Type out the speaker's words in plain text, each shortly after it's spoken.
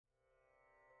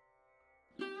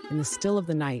In the still of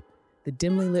the night, the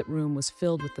dimly lit room was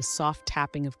filled with the soft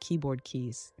tapping of keyboard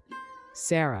keys.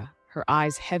 Sarah, her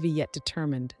eyes heavy yet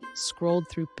determined, scrolled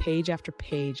through page after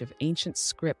page of ancient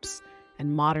scripts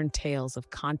and modern tales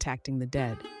of contacting the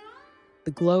dead.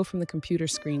 The glow from the computer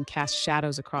screen cast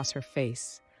shadows across her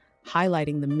face,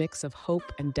 highlighting the mix of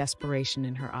hope and desperation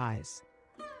in her eyes.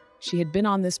 She had been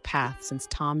on this path since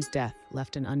Tom's death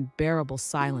left an unbearable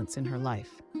silence in her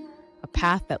life, a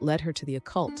path that led her to the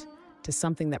occult, to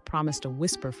something that promised a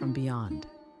whisper from beyond.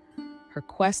 Her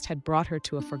quest had brought her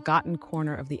to a forgotten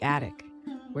corner of the attic,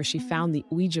 where she found the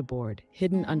Ouija board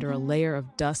hidden under a layer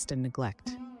of dust and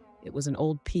neglect. It was an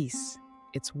old piece,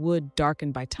 its wood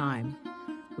darkened by time,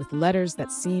 with letters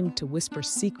that seemed to whisper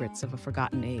secrets of a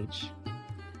forgotten age.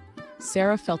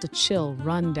 Sarah felt a chill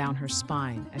run down her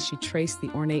spine as she traced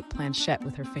the ornate planchette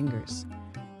with her fingers.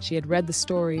 She had read the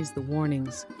stories, the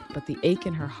warnings, but the ache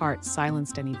in her heart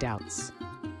silenced any doubts.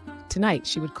 Tonight,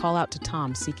 she would call out to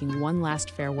Tom, seeking one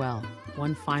last farewell,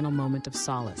 one final moment of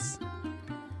solace.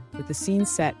 With the scene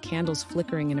set, candles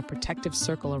flickering in a protective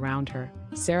circle around her,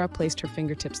 Sarah placed her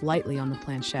fingertips lightly on the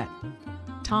planchette.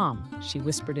 "Tom," she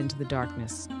whispered into the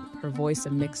darkness, her voice a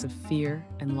mix of fear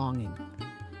and longing.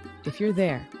 "If you're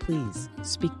there, please,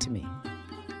 speak to me."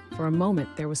 For a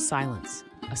moment, there was silence,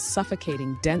 a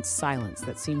suffocating, dense silence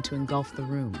that seemed to engulf the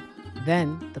room.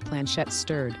 Then, the planchette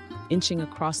stirred, inching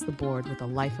across the board with a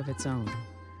life of its own.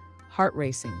 Heart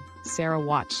racing, Sarah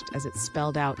watched as it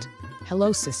spelled out,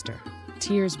 "Hello, sister."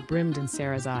 Tears brimmed in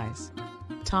Sarah's eyes.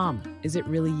 "Tom, is it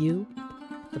really you?"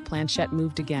 The planchette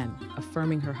moved again,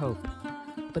 affirming her hope.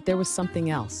 But there was something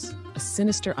else, a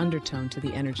sinister undertone to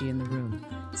the energy in the room,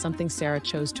 something Sarah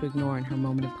chose to ignore in her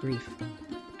moment of grief.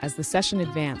 As the session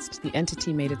advanced, the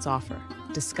entity made its offer,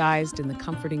 disguised in the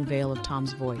comforting veil of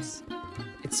Tom's voice.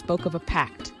 It spoke of a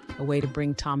pact, a way to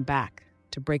bring Tom back,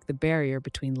 to break the barrier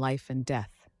between life and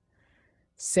death.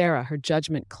 Sarah, her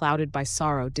judgment clouded by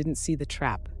sorrow, didn't see the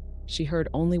trap. She heard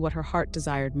only what her heart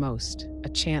desired most, a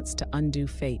chance to undo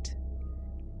fate.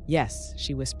 "Yes,"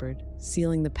 she whispered,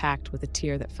 sealing the pact with a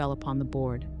tear that fell upon the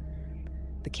board.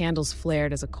 The candles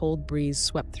flared as a cold breeze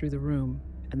swept through the room,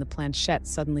 and the planchette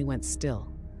suddenly went still.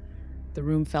 The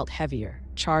room felt heavier,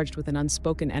 charged with an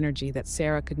unspoken energy that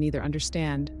Sarah could neither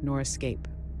understand nor escape.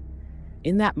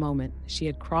 In that moment, she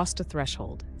had crossed a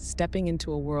threshold, stepping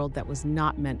into a world that was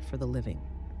not meant for the living.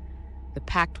 The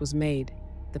pact was made,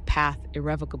 the path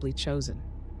irrevocably chosen.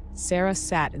 Sarah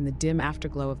sat in the dim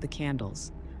afterglow of the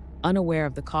candles, unaware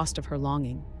of the cost of her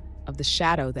longing, of the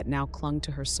shadow that now clung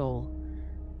to her soul.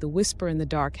 The whisper in the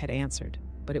dark had answered,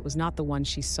 but it was not the one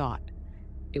she sought.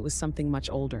 It was something much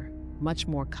older, much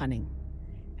more cunning,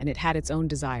 and it had its own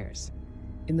desires.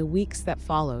 In the weeks that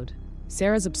followed,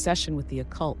 Sarah's obsession with the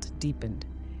occult deepened.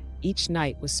 Each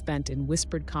night was spent in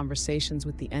whispered conversations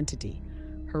with the entity,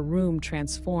 her room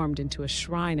transformed into a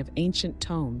shrine of ancient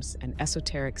tomes and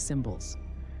esoteric symbols.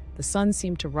 The sun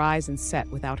seemed to rise and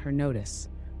set without her notice,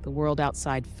 the world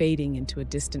outside fading into a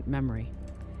distant memory.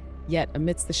 Yet,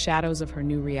 amidst the shadows of her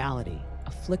new reality,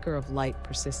 a flicker of light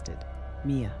persisted.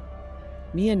 Mia.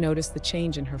 Mia noticed the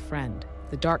change in her friend,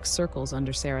 the dark circles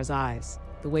under Sarah's eyes,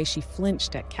 the way she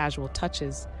flinched at casual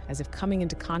touches, as if coming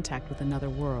into contact with another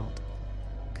world.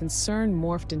 Concern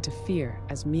morphed into fear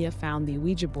as Mia found the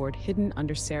Ouija board hidden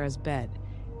under Sarah's bed,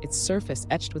 its surface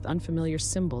etched with unfamiliar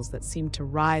symbols that seemed to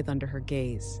writhe under her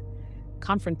gaze.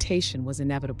 Confrontation was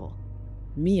inevitable.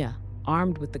 Mia,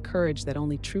 armed with the courage that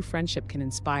only true friendship can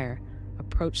inspire,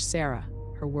 approached Sarah,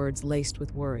 her words laced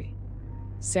with worry.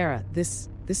 "Sarah, this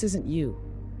isn't you.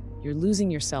 You're losing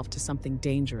yourself to something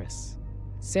dangerous."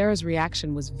 Sarah's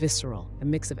reaction was visceral, a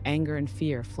mix of anger and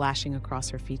fear flashing across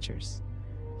her features.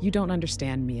 "You don't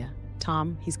understand, Mia.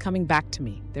 Tom, he's coming back to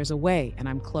me. There's a way, and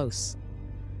I'm close."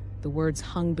 The words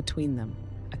hung between them,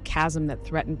 a chasm that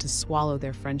threatened to swallow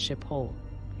their friendship whole.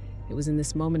 It was in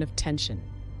this moment of tension,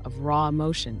 of raw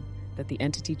emotion, that the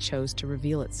entity chose to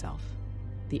reveal itself.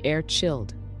 The air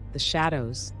chilled, the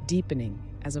shadows deepening,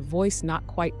 as a voice not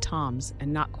quite Tom's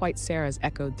and not quite Sarah's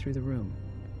echoed through the room.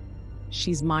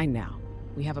 "She's mine now.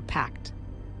 We have a pact."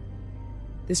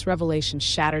 This revelation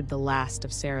shattered the last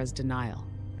of Sarah's denial.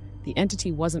 The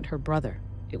entity wasn't her brother.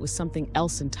 It was something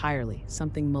else entirely,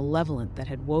 something malevolent that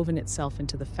had woven itself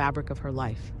into the fabric of her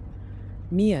life.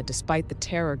 Mia, despite the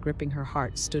terror gripping her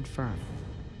heart, stood firm.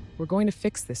 "We're going to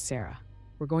fix this, Sarah.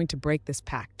 We're going to break this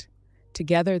pact."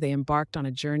 Together, they embarked on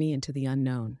a journey into the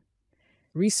unknown.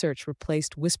 Research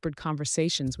replaced whispered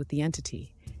conversations with the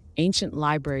entity. Ancient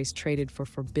libraries traded for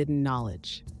forbidden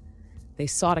knowledge. They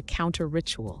sought a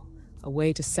counter-ritual, a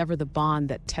way to sever the bond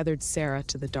that tethered Sarah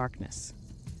to the darkness.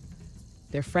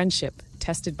 Their friendship,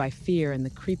 tested by fear and the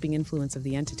creeping influence of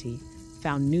the entity,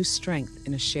 found new strength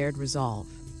in a shared resolve.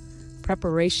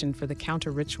 Preparation for the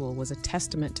counter-ritual was a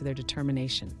testament to their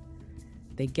determination.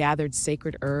 They gathered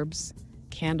sacred herbs,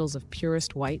 candles of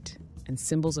purest white, and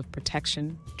symbols of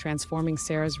protection, transforming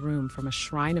Sarah's room from a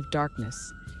shrine of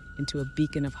darkness into a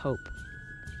beacon of hope.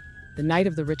 The night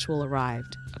of the ritual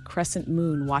arrived, a crescent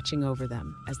moon watching over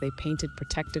them as they painted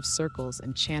protective circles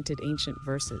and chanted ancient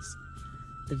verses.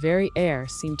 The very air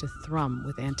seemed to thrum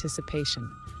with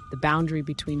anticipation, the boundary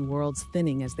between worlds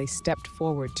thinning as they stepped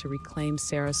forward to reclaim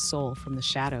Sarah's soul from the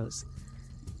shadows.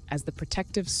 As the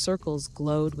protective circles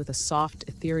glowed with a soft,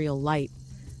 ethereal light,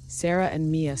 Sarah and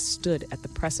Mia stood at the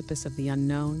precipice of the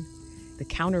unknown, the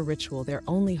counter-ritual their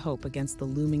only hope against the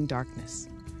looming darkness.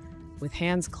 With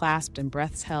hands clasped and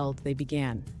breaths held, they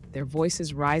began, their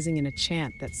voices rising in a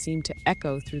chant that seemed to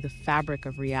echo through the fabric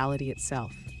of reality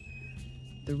itself.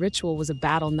 The ritual was a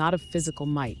battle not of physical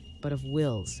might, but of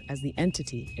wills, as the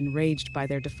entity, enraged by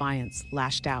their defiance,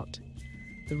 lashed out.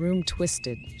 The room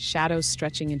twisted, shadows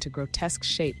stretching into grotesque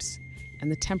shapes,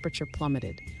 and the temperature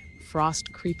plummeted,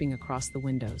 frost creeping across the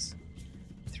windows.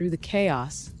 Through the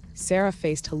chaos, Sarah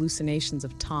faced hallucinations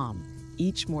of Tom,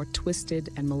 each more twisted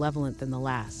and malevolent than the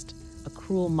last, a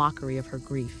cruel mockery of her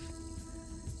grief.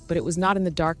 But it was not in the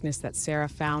darkness that Sarah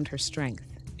found her strength.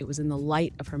 It was in the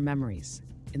light of her memories,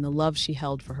 in the love she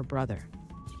held for her brother.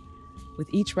 With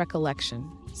each recollection,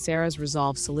 Sarah's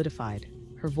resolve solidified,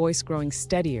 her voice growing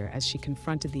steadier as she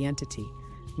confronted the entity,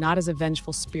 not as a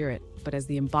vengeful spirit, but as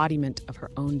the embodiment of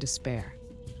her own despair.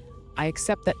 "I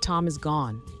accept that Tom is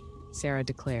gone," Sarah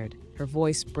declared, her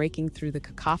voice breaking through the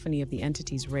cacophony of the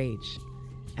entity's rage.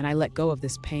 "And I let go of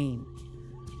this pain."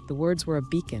 The words were a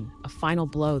beacon, a final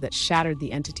blow that shattered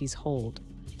the entity's hold.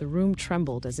 The room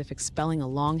trembled as if expelling a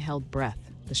long-held breath,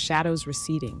 the shadows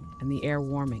receding and the air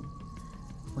warming.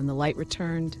 When the light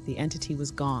returned, the entity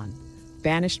was gone,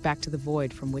 banished back to the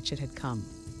void from which it had come.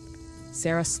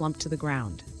 Sarah slumped to the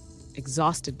ground,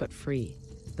 exhausted but free,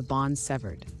 the bond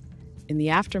severed. In the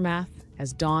aftermath,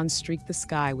 as dawn streaked the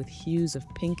sky with hues of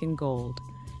pink and gold,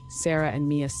 Sarah and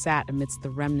Mia sat amidst the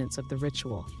remnants of the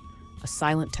ritual, a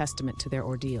silent testament to their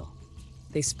ordeal.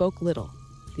 They spoke little,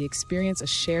 the experience a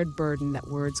shared burden that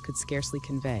words could scarcely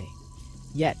convey.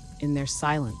 Yet, in their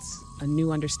silence, a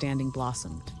new understanding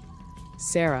blossomed.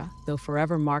 Sarah, though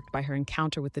forever marked by her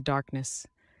encounter with the darkness,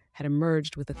 had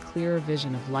emerged with a clearer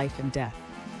vision of life and death,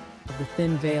 of the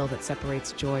thin veil that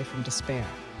separates joy from despair.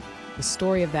 The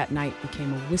story of that night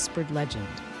became a whispered legend,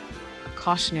 a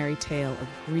cautionary tale of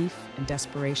grief and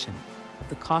desperation, of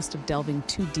the cost of delving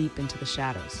too deep into the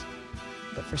shadows.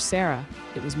 But for Sarah,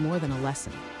 it was more than a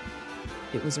lesson.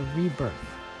 It was a rebirth,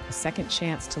 a second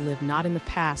chance to live not in the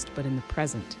past but in the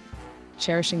present,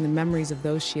 cherishing the memories of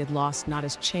those she had lost not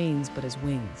as chains but as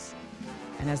wings.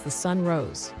 And as the sun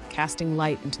rose, casting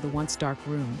light into the once dark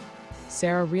room,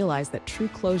 Sarah realized that true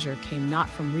closure came not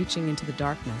from reaching into the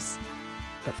darkness,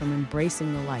 but from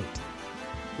embracing the light.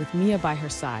 With Mia by her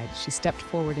side, she stepped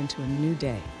forward into a new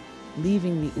day,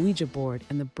 leaving the Ouija board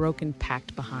and the broken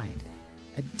pact behind,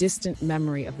 a distant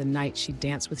memory of the night she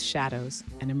danced with shadows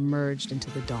and emerged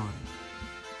into the dawn.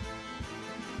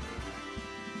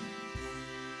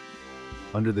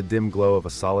 Under the dim glow of a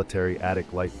solitary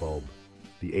attic light bulb,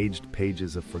 the aged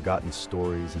pages of forgotten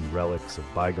stories and relics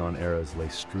of bygone eras lay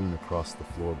strewn across the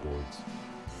floorboards.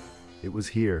 It was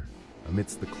here,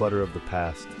 amidst the clutter of the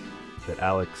past, that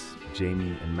Alex,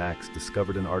 Jamie, and Max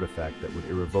discovered an artifact that would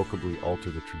irrevocably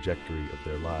alter the trajectory of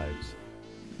their lives.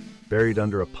 Buried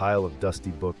under a pile of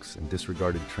dusty books and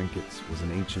disregarded trinkets was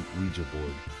an ancient Ouija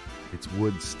board, its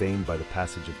wood stained by the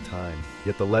passage of time,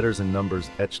 yet the letters and numbers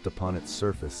etched upon its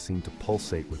surface seemed to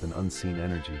pulsate with an unseen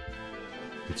energy.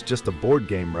 "It's just a board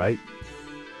game, right?"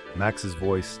 Max's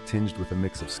voice, tinged with a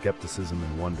mix of skepticism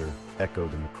and wonder,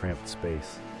 echoed in the cramped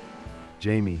space.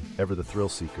 Jamie, ever the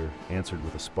thrill-seeker, answered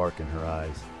with a spark in her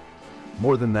eyes.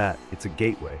 "More than that, it's a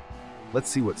gateway. Let's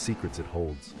see what secrets it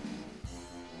holds."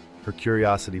 Her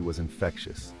curiosity was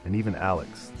infectious, and even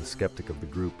Alex, the skeptic of the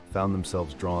group, found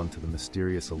themselves drawn to the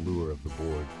mysterious allure of the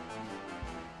board.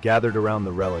 Gathered around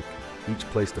the relic, each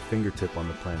placed a fingertip on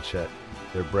the planchette,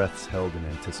 their breaths held in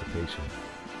anticipation.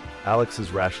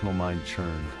 Alex's rational mind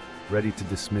churned, ready to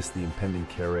dismiss the impending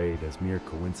charade as mere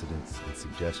coincidence and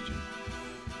suggestion.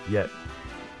 Yet,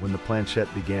 when the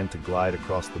planchette began to glide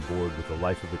across the board with a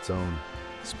life of its own,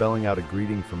 spelling out a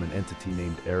greeting from an entity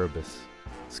named Erebus,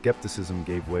 skepticism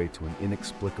gave way to an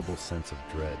inexplicable sense of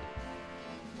dread.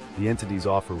 The entity's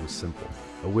offer was simple,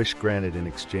 a wish granted in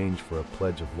exchange for a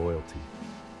pledge of loyalty.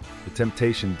 The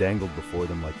temptation dangled before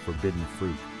them like forbidden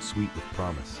fruit, sweet with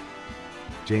promise.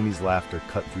 Jamie's laughter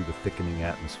cut through the thickening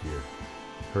atmosphere,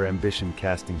 her ambition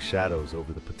casting shadows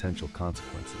over the potential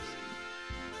consequences.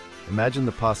 Imagine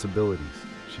the possibilities,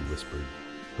 she whispered,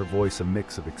 her voice a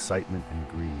mix of excitement and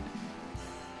greed.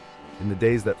 In the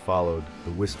days that followed,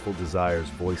 the wistful desires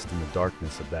voiced in the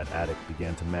darkness of that attic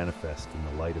began to manifest in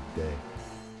the light of day.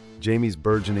 Jamie's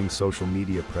burgeoning social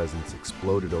media presence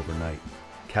exploded overnight,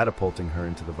 catapulting her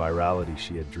into the virality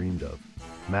she had dreamed of.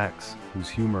 Max, whose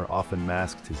humor often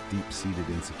masked his deep-seated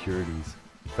insecurities,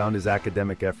 found his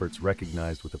academic efforts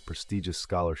recognized with a prestigious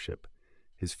scholarship,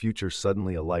 his future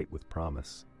suddenly alight with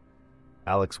promise.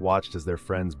 Alex watched as their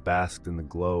friends basked in the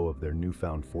glow of their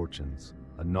newfound fortunes,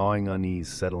 a gnawing unease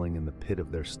settling in the pit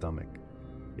of their stomach.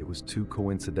 It was too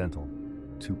coincidental,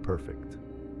 too perfect.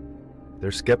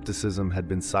 Their skepticism had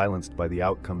been silenced by the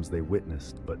outcomes they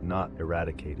witnessed, but not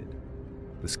eradicated.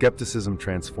 The skepticism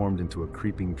transformed into a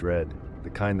creeping dread, the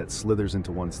kind that slithers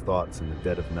into one's thoughts in the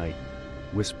dead of night,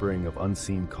 whispering of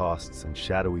unseen costs and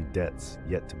shadowy debts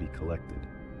yet to be collected.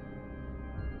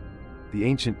 The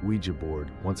ancient Ouija board,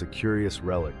 once a curious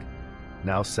relic,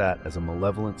 now sat as a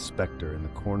malevolent specter in the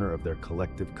corner of their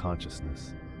collective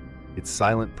consciousness, its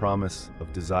silent promise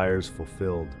of desires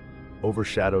fulfilled,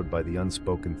 overshadowed by the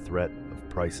unspoken threat of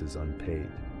prices unpaid.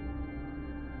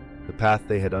 The path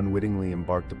they had unwittingly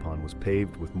embarked upon was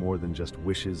paved with more than just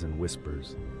wishes and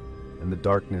whispers, and the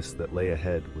darkness that lay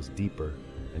ahead was deeper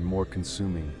and more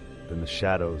consuming than the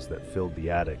shadows that filled the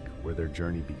attic where their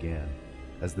journey began.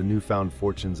 As the newfound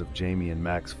fortunes of Jamie and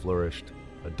Max flourished,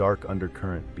 a dark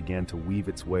undercurrent began to weave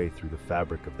its way through the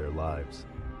fabric of their lives.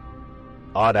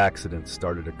 Odd accidents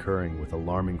started occurring with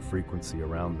alarming frequency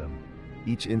around them,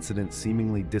 each incident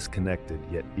seemingly disconnected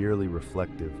yet eerily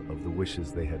reflective of the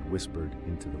wishes they had whispered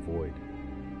into the void.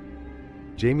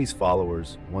 Jamie's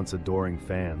followers, once adoring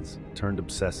fans, turned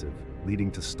obsessive,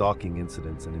 leading to stalking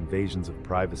incidents and invasions of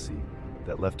privacy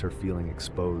that left her feeling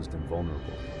exposed and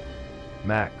vulnerable.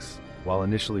 Max, while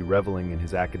initially reveling in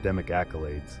his academic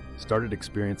accolades, started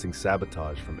experiencing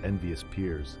sabotage from envious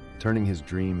peers, turning his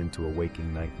dream into a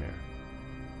waking nightmare.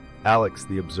 Alex,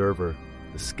 the observer,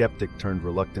 the skeptic turned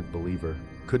reluctant believer,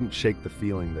 couldn't shake the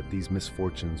feeling that these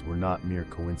misfortunes were not mere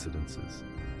coincidences.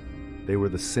 They were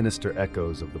the sinister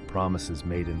echoes of the promises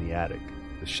made in the attic,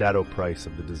 the shadow price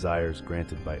of the desires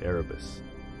granted by Erebus.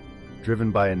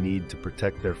 Driven by a need to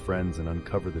protect their friends and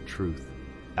uncover the truth,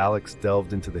 Alex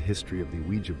delved into the history of the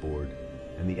Ouija board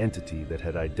and the entity that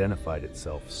had identified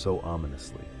itself so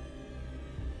ominously.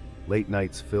 Late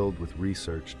nights filled with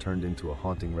research turned into a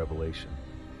haunting revelation.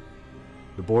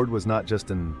 The board was not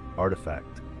just an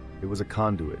artifact, it was a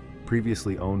conduit,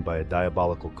 previously owned by a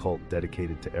diabolical cult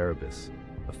dedicated to Erebus,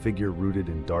 a figure rooted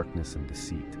in darkness and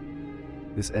deceit.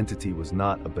 This entity was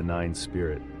not a benign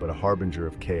spirit, but a harbinger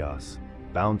of chaos,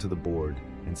 bound to the board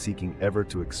and seeking ever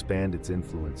to expand its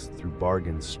influence through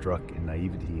bargains struck in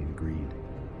naivety and greed.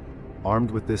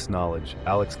 Armed with this knowledge,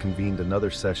 Alex convened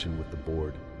another session with the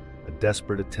board, a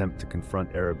desperate attempt to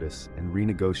confront Erebus and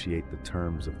renegotiate the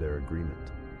terms of their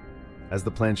agreement. As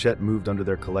the planchette moved under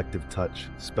their collective touch,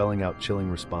 spelling out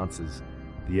chilling responses,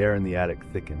 the air in the attic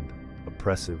thickened,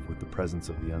 oppressive with the presence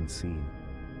of the unseen.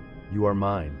 "You are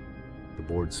mine," the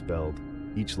board spelled,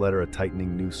 each letter a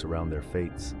tightening noose around their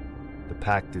fates. "The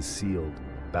pact is sealed,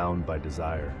 bound by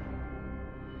desire."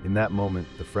 In that moment,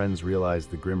 the friends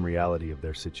realized the grim reality of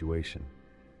their situation.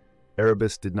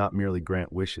 Erebus did not merely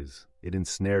grant wishes, it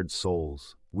ensnared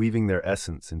souls, weaving their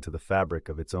essence into the fabric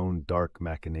of its own dark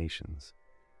machinations.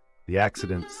 The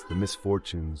accidents, the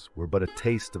misfortunes, were but a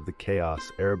taste of the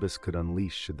chaos Erebus could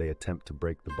unleash should they attempt to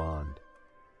break the bond.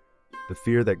 The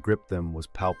fear that gripped them was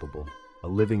palpable, a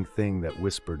living thing that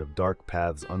whispered of dark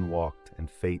paths unwalked and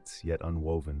fates yet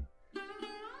unwoven.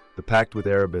 The pact with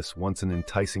Erebus, once an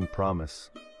enticing promise,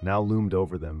 now loomed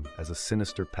over them as a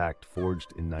sinister pact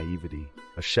forged in naivety,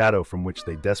 a shadow from which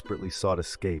they desperately sought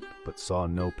escape but saw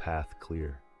no path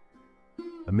clear.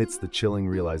 Amidst the chilling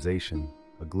realization,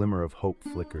 a glimmer of hope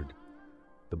flickered.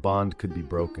 The bond could be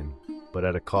broken, but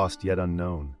at a cost yet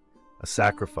unknown, a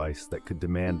sacrifice that could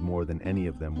demand more than any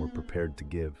of them were prepared to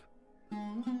give.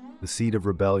 The seed of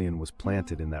rebellion was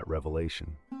planted in that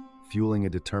revelation, fueling a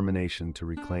determination to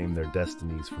reclaim their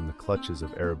destinies from the clutches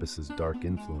of Erebus's dark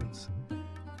influence.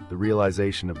 The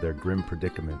realization of their grim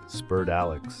predicament spurred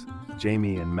Alex,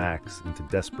 Jamie, and Max into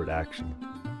desperate action.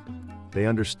 They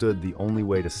understood the only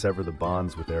way to sever the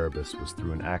bonds with Erebus was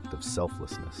through an act of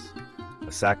selflessness,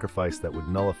 a sacrifice that would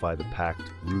nullify the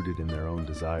pact rooted in their own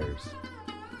desires.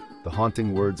 The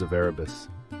haunting words of Erebus,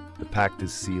 "The pact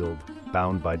is sealed,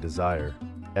 bound by desire,"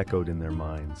 echoed in their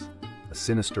minds, a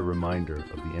sinister reminder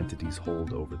of the entity's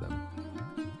hold over them.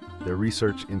 Their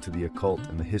research into the occult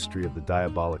and the history of the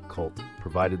diabolic cult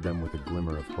provided them with a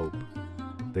glimmer of hope.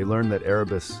 They learned that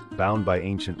Erebus, bound by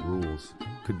ancient rules,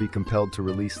 could be compelled to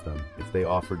release them if they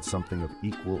offered something of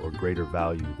equal or greater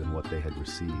value than what they had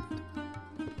received.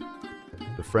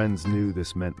 The friends knew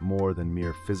this meant more than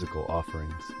mere physical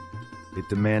offerings. It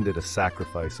demanded a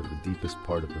sacrifice of the deepest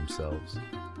part of themselves.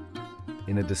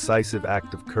 In a decisive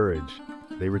act of courage,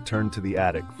 they returned to the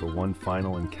attic for one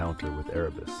final encounter with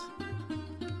Erebus.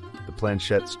 The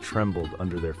planchettes trembled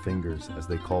under their fingers as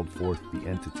they called forth the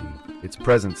entity, its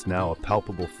presence now a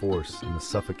palpable force in the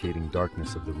suffocating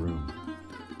darkness of the room.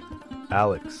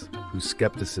 Alex, whose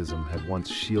skepticism had once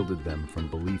shielded them from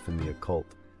belief in the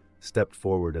occult, stepped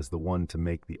forward as the one to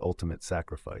make the ultimate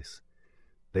sacrifice.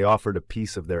 They offered a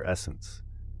piece of their essence,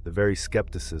 the very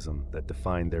skepticism that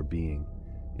defined their being,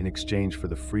 in exchange for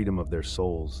the freedom of their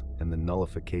souls and the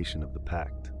nullification of the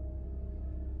pact.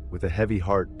 With a heavy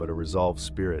heart but a resolved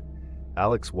spirit,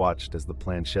 Alex watched as the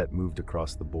planchette moved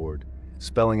across the board,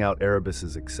 spelling out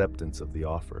Erebus's acceptance of the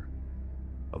offer.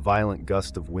 A violent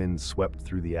gust of wind swept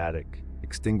through the attic,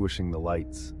 extinguishing the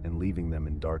lights and leaving them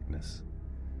in darkness.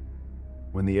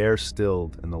 When the air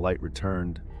stilled and the light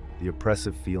returned, the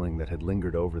oppressive feeling that had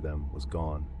lingered over them was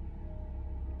gone.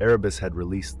 Erebus had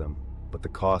released them, but the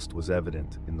cost was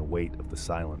evident in the weight of the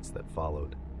silence that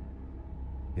followed.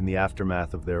 In the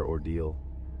aftermath of their ordeal,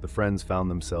 the friends found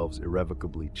themselves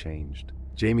irrevocably changed.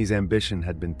 Jamie's ambition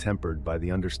had been tempered by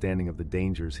the understanding of the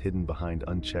dangers hidden behind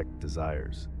unchecked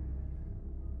desires.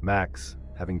 Max,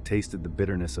 having tasted the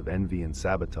bitterness of envy and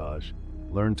sabotage,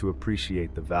 learned to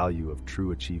appreciate the value of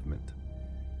true achievement.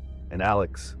 And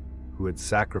Alex, who had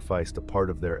sacrificed a part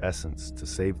of their essence to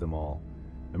save them all,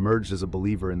 emerged as a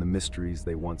believer in the mysteries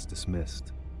they once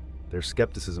dismissed, their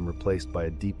skepticism replaced by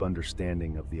a deep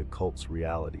understanding of the occult's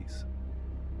realities.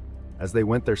 As they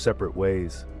went their separate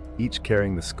ways, each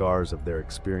carrying the scars of their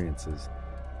experiences,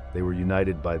 they were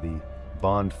united by the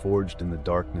bond forged in the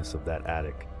darkness of that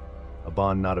attic, a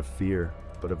bond not of fear,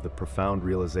 but of the profound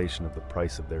realization of the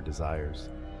price of their desires.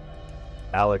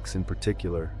 Alex, in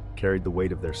particular, carried the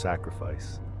weight of their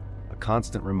sacrifice, a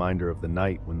constant reminder of the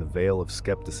night when the veil of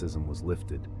skepticism was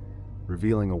lifted,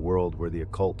 revealing a world where the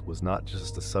occult was not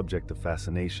just a subject of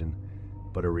fascination,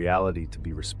 but a reality to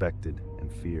be respected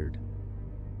and feared.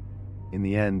 In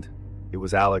the end, it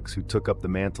was Alex who took up the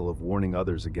mantle of warning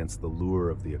others against the lure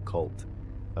of the occult,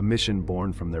 a mission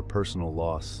born from their personal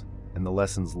loss and the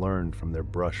lessons learned from their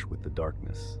brush with the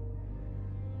darkness.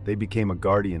 They became a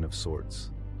guardian of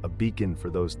sorts, a beacon for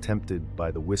those tempted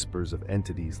by the whispers of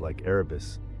entities like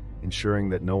Erebus, ensuring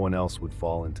that no one else would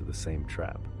fall into the same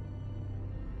trap.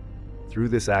 Through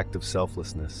this act of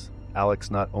selflessness,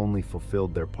 Alex not only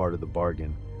fulfilled their part of the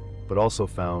bargain, but also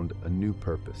found a new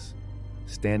purpose,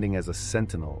 standing as a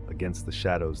sentinel against the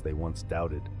shadows they once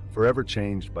doubted, forever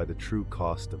changed by the true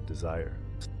cost of desire.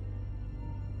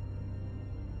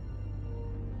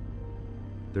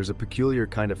 There's a peculiar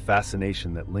kind of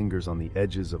fascination that lingers on the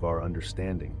edges of our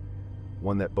understanding,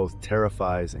 one that both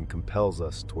terrifies and compels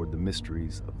us toward the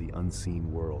mysteries of the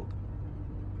unseen world.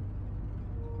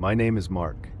 My name is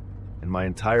Mark, and my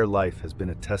entire life has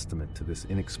been a testament to this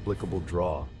inexplicable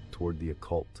draw toward the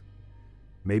occult.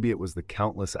 Maybe it was the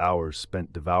countless hours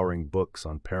spent devouring books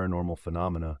on paranormal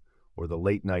phenomena or the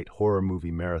late-night horror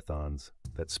movie marathons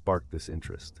that sparked this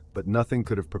interest. But nothing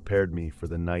could have prepared me for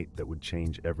the night that would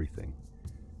change everything.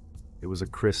 It was a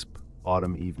crisp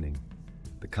autumn evening,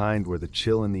 the kind where the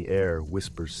chill in the air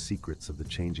whispers secrets of the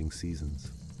changing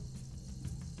seasons.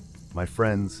 My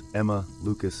friends, Emma,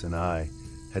 Lucas, and I,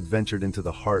 had ventured into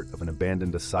the heart of an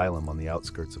abandoned asylum on the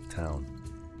outskirts of town.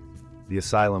 The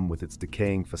asylum, with its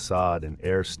decaying facade and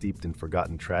air steeped in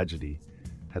forgotten tragedy,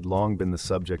 had long been the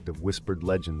subject of whispered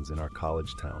legends in our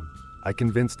college town. I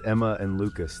convinced Emma and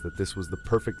Lucas that this was the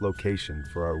perfect location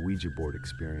for our Ouija board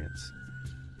experience,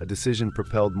 a decision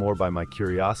propelled more by my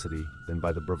curiosity than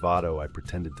by the bravado I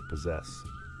pretended to possess.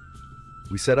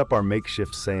 We set up our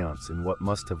makeshift seance in what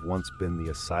must have once been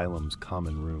the asylum's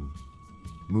common room.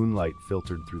 Moonlight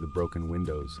filtered through the broken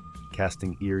windows,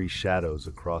 casting eerie shadows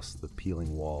across the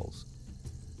peeling walls.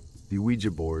 The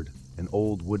Ouija board, an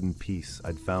old wooden piece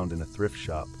I'd found in a thrift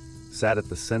shop, sat at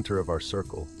the center of our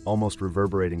circle, almost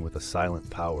reverberating with a silent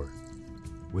power.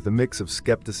 With a mix of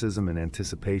skepticism and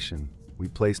anticipation, we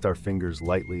placed our fingers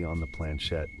lightly on the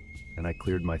planchette, and I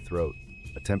cleared my throat,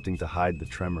 attempting to hide the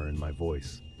tremor in my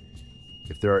voice.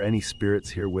 "If there are any spirits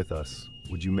here with us,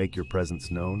 would you make your presence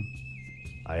known?"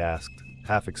 I asked,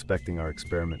 half expecting our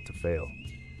experiment to fail.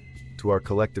 To our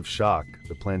collective shock,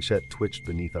 the planchette twitched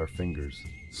beneath our fingers,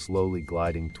 slowly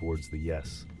gliding towards the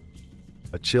yes.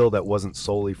 A chill that wasn't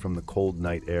solely from the cold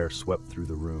night air swept through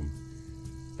the room.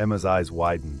 Emma's eyes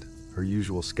widened, her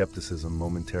usual skepticism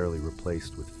momentarily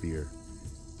replaced with fear.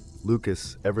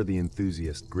 Lucas, ever the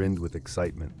enthusiast, grinned with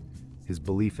excitement, his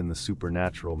belief in the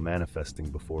supernatural manifesting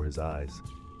before his eyes.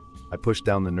 I pushed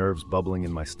down the nerves bubbling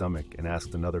in my stomach and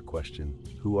asked another question: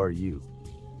 who are you?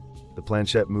 The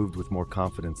planchette moved with more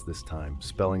confidence this time,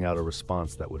 spelling out a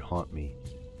response that would haunt me: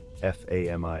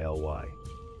 Family.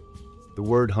 The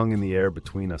word hung in the air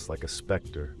between us like a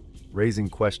specter, raising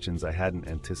questions I hadn't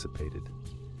anticipated.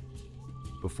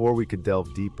 Before we could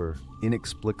delve deeper,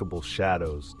 inexplicable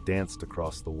shadows danced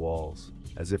across the walls,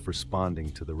 as if responding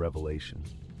to the revelation.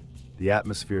 The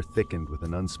atmosphere thickened with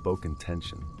an unspoken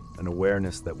tension, an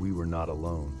awareness that we were not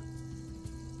alone.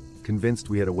 Convinced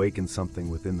we had awakened something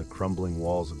within the crumbling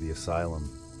walls of the asylum,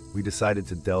 we decided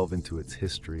to delve into its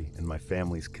history and my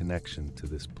family's connection to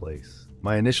this place.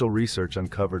 My initial research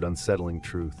uncovered unsettling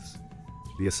truths.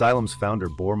 The asylum's founder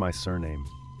bore my surname,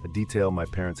 a detail my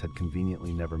parents had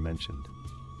conveniently never mentioned.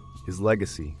 His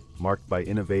legacy, marked by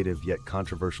innovative yet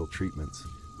controversial treatments,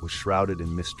 was shrouded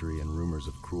in mystery and rumors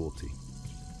of cruelty.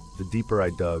 The deeper I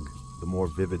dug, the more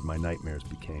vivid my nightmares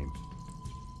became.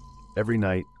 Every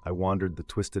night, I wandered the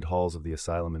twisted halls of the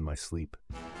asylum in my sleep,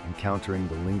 encountering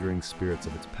the lingering spirits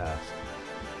of its past.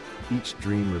 Each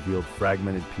dream revealed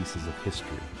fragmented pieces of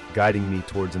history, guiding me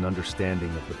towards an understanding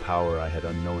of the power I had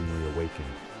unknowingly awakened.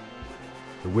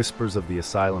 The whispers of the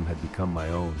asylum had become my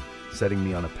own, setting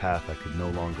me on a path I could no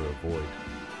longer avoid.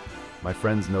 My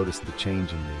friends noticed the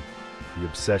change in me, the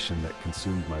obsession that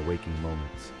consumed my waking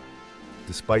moments.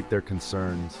 Despite their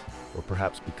concerns, or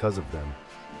perhaps because of them,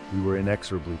 we were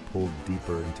inexorably pulled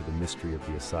deeper into the mystery of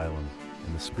the asylum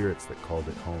and the spirits that called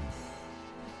it home.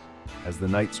 As the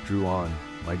nights drew on,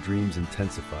 my dreams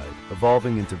intensified,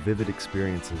 evolving into vivid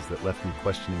experiences that left me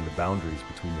questioning the boundaries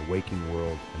between the waking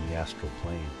world and the astral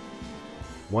plane.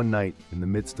 One night, in the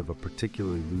midst of a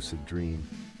particularly lucid dream,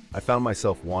 I found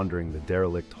myself wandering the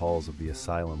derelict halls of the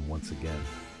asylum once again.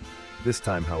 This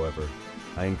time, however,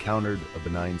 I encountered a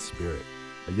benign spirit,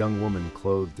 a young woman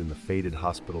clothed in the faded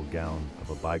hospital gown of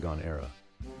a bygone era.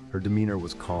 Her demeanor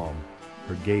was calm,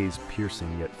 her gaze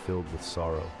piercing yet filled with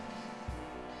sorrow.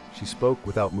 She spoke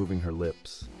without moving her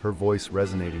lips, her voice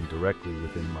resonating directly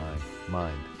within my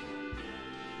mind.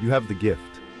 "You have the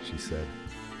gift," she said,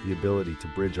 "the ability to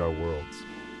bridge our worlds."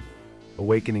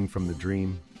 Awakening from the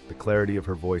dream, the clarity of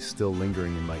her voice still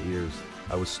lingering in my ears,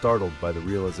 I was startled by the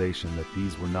realization that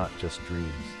these were not just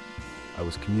dreams. I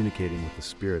was communicating with the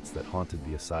spirits that haunted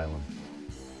the asylum.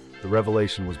 The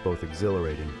revelation was both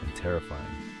exhilarating and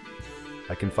terrifying.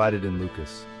 I confided in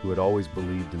Lucas, who had always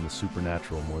believed in the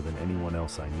supernatural more than anyone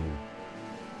else I knew.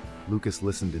 Lucas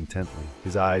listened intently,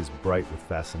 his eyes bright with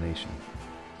fascination.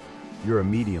 "You're a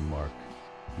medium, Mark,"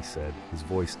 he said, his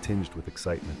voice tinged with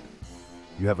excitement.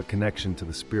 "You have a connection to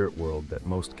the spirit world that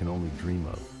most can only dream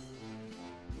of."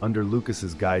 Under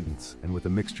Lucas's guidance, and with a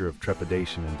mixture of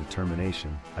trepidation and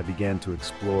determination, I began to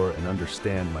explore and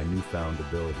understand my newfound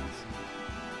abilities.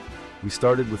 We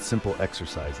started with simple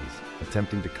exercises,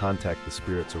 attempting to contact the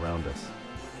spirits around us.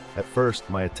 At first,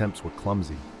 my attempts were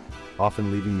clumsy,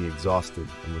 often leaving me exhausted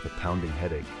and with a pounding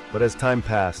headache. But as time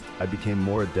passed, I became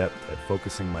more adept at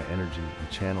focusing my energy and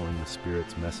channeling the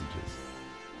spirits' messages.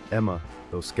 Emma,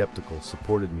 though skeptical,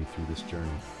 supported me through this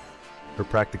journey. Her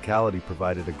practicality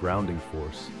provided a grounding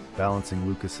force, balancing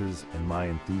Lucas's and my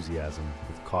enthusiasm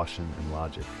with caution and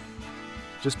logic.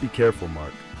 "Just be careful,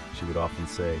 Mark," she would often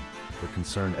say, her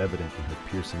concern evident in her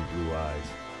piercing blue eyes.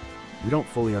 "We don't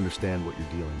fully understand what you're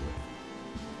dealing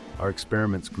with." Our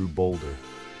experiments grew bolder,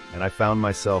 and I found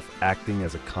myself acting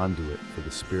as a conduit for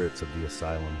the spirits of the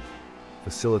asylum,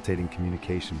 facilitating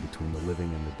communication between the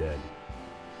living and the dead.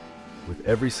 With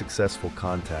every successful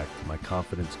contact, my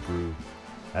confidence grew,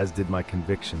 as did my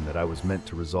conviction that I was meant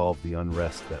to resolve the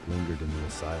unrest that lingered in the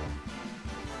asylum.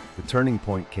 The turning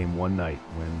point came one night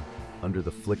when, under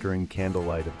the flickering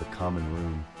candlelight of the common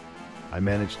room, I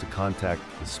managed to contact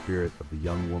the spirit of the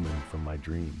young woman from my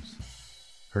dreams.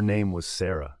 Her name was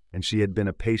Sarah, and she had been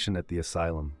a patient at the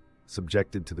asylum,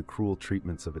 subjected to the cruel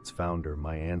treatments of its founder,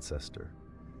 my ancestor.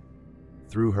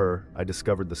 Through her, I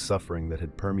discovered the suffering that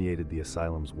had permeated the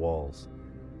asylum's walls,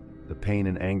 the pain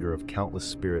and anger of countless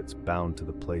spirits bound to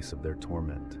the place of their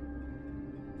torment.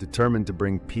 Determined to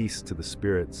bring peace to the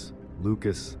spirits,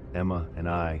 Lucas, Emma, and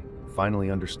I finally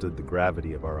understood the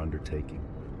gravity of our undertaking.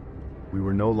 We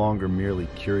were no longer merely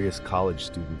curious college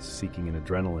students seeking an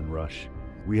adrenaline rush.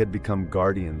 We had become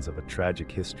guardians of a tragic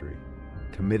history,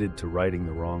 committed to righting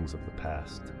the wrongs of the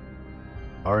past.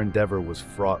 Our endeavor was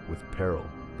fraught with peril,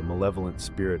 the malevolent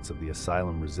spirits of the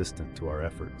asylum resistant to our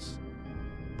efforts.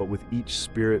 But with each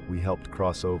spirit we helped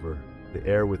cross over, the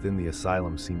air within the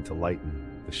asylum seemed to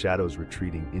lighten, the shadows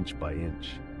retreating inch by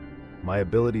inch. My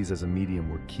abilities as a medium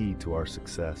were key to our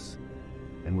success,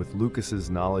 and with Lucas's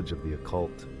knowledge of the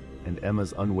occult, and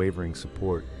Emma's unwavering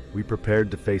support, we prepared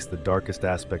to face the darkest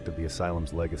aspect of the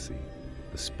asylum's legacy,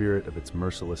 the spirit of its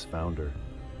merciless founder.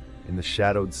 In the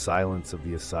shadowed silence of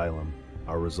the asylum,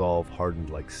 our resolve hardened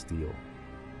like steel.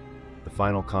 The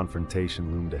final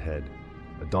confrontation loomed ahead,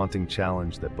 a daunting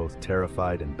challenge that both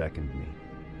terrified and beckoned me.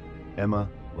 Emma,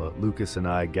 Lucas, and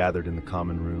I gathered in the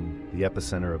common room, the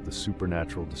epicenter of the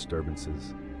supernatural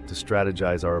disturbances, to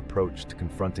strategize our approach to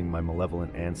confronting my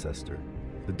malevolent ancestor,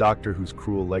 the doctor whose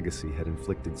cruel legacy had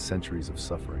inflicted centuries of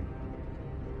suffering.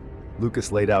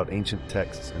 Lucas laid out ancient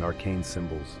texts and arcane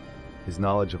symbols, his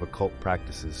knowledge of occult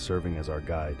practices serving as our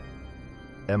guide.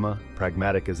 Emma,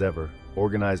 pragmatic as ever,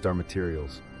 organized our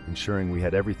materials, ensuring we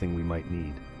had everything we might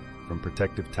need, from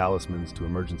protective talismans to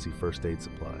emergency first aid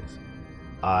supplies.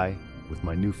 I, with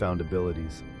my newfound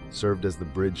abilities, served as the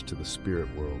bridge to the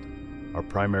spirit world, our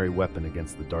primary weapon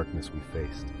against the darkness we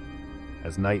faced.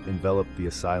 As night enveloped the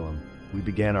asylum, we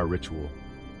began our ritual.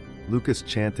 Lucas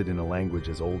chanted in a language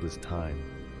as old as time,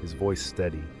 his voice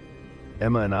steady.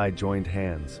 Emma and I joined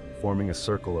hands, forming a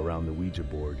circle around the Ouija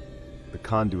board, the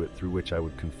conduit through which I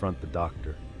would confront the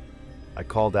doctor. I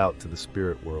called out to the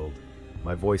spirit world,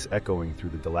 my voice echoing through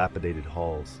the dilapidated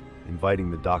halls,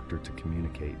 inviting the doctor to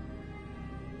communicate.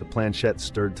 The planchette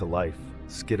stirred to life,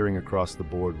 skittering across the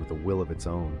board with a will of its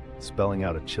own, spelling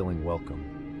out a chilling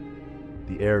welcome.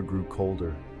 The air grew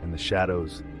colder, and the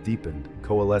shadows deepened,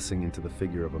 coalescing into the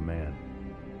figure of a man.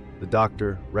 The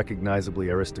doctor, recognizably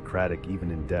aristocratic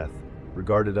even in death,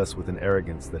 regarded us with an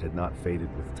arrogance that had not faded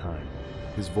with time.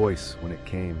 His voice, when it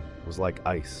came, was like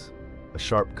ice, a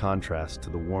sharp contrast to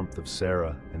the warmth of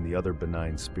Sarah and the other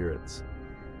benign spirits.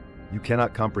 "You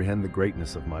cannot comprehend the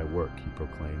greatness of my work," he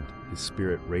proclaimed, his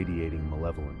spirit radiating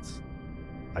malevolence.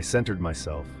 I centered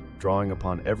myself, drawing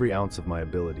upon every ounce of my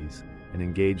abilities, and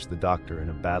engaged the doctor in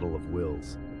a battle of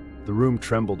wills. The room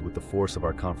trembled with the force of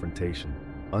our confrontation,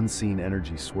 unseen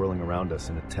energy swirling around us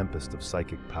in a tempest of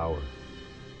psychic power.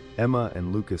 Emma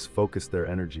and Lucas focused their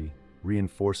energy,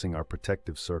 reinforcing our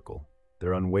protective circle,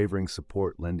 their unwavering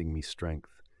support lending me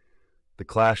strength. The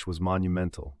clash was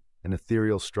monumental, an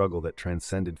ethereal struggle that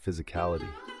transcended physicality.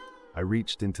 I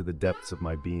reached into the depths of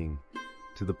my being,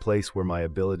 to the place where my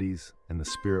abilities and the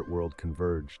spirit world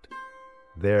converged.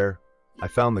 There, I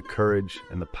found the courage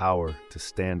and the power to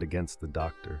stand against the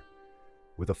doctor.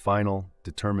 With a final,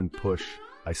 determined push,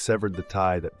 I severed the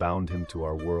tie that bound him to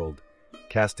our world,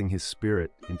 casting his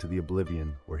spirit into the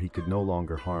oblivion where he could no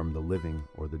longer harm the living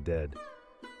or the dead.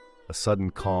 A sudden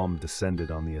calm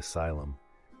descended on the asylum,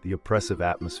 the oppressive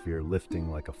atmosphere lifting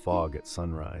like a fog at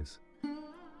sunrise.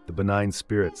 The benign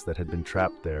spirits that had been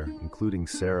trapped there, including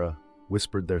Sarah,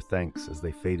 whispered their thanks as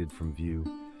they faded from view,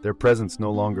 their presence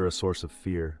no longer a source of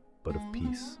fear, but of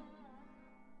peace.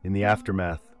 In the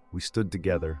aftermath, we stood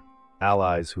together,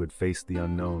 allies who had faced the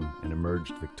unknown and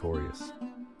emerged victorious.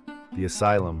 The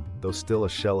asylum, though still a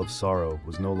shell of sorrow,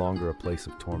 was no longer a place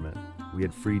of torment. We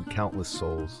had freed countless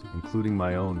souls, including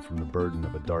my own, from the burden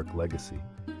of a dark legacy.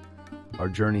 Our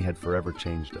journey had forever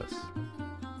changed us.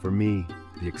 For me,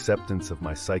 the acceptance of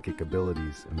my psychic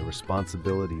abilities and the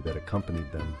responsibility that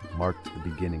accompanied them marked the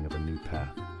beginning of a new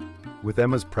path. With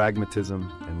Emma's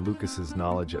pragmatism and Lucas's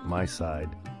knowledge at my side,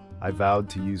 I vowed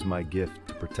to use my gift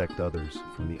to protect others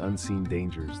from the unseen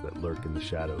dangers that lurk in the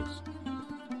shadows.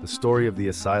 The story of the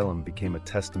asylum became a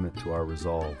testament to our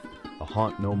resolve, a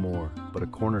haunt no more, but a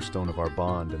cornerstone of our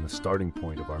bond and the starting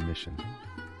point of our mission.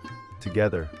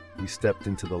 Together, we stepped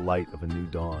into the light of a new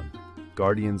dawn,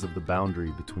 guardians of the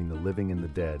boundary between the living and the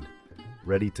dead,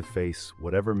 ready to face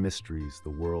whatever mysteries the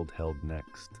world held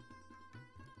next.